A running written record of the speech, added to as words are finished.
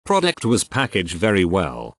product was packaged very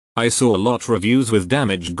well. I saw a lot reviews with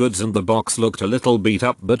damaged goods and the box looked a little beat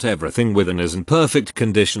up, but everything within is in perfect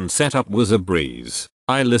condition. Setup was a breeze.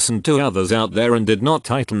 I listened to others out there and did not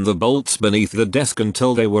tighten the bolts beneath the desk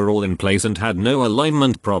until they were all in place and had no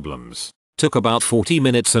alignment problems. Took about 40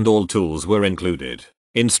 minutes and all tools were included.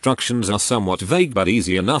 Instructions are somewhat vague but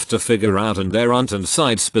easy enough to figure out, and there aren't and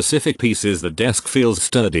side specific pieces. The desk feels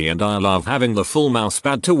sturdy and I love having the full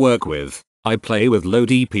mousepad to work with. I play with low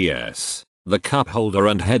DPS. The cup holder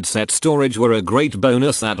and headset storage were a great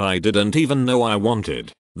bonus that I didn't even know I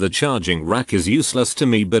wanted. The charging rack is useless to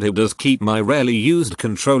me, but it does keep my rarely used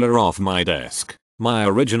controller off my desk. My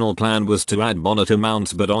original plan was to add monitor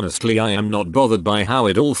mounts, but honestly I am not bothered by how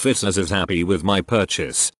it all fits, as is happy with my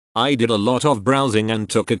purchase. I did a lot of browsing and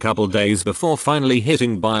took a couple days before finally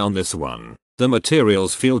hitting buy on this one. The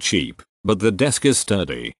materials feel cheap, but the desk is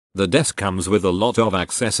sturdy. The desk comes with a lot of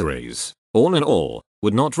accessories. All in all,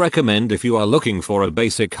 would not recommend if you are looking for a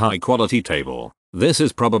basic high quality table. This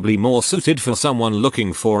is probably more suited for someone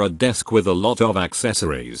looking for a desk with a lot of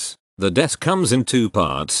accessories. The desk comes in two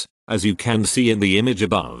parts, as you can see in the image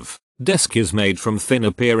above. Desk is made from thin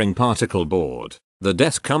appearing particle board. The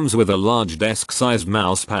desk comes with a large desk-sized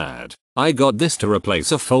mouse pad. I got this to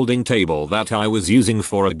replace a folding table that I was using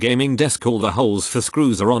for a gaming desk. All the holes for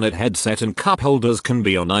screws are on it. Headset and cup holders can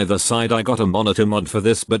be on either side. I got a monitor mod for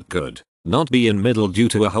this, but could not be in middle due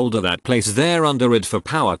to a holder that placed there under it for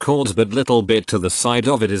power cords, but little bit to the side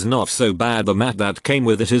of it is not so bad. The mat that came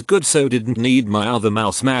with it is good, so didn't need my other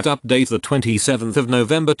mouse mat. Update the 27th of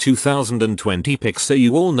November 2020 pic, so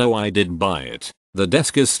you all know I did buy it. The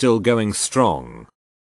desk is still going strong.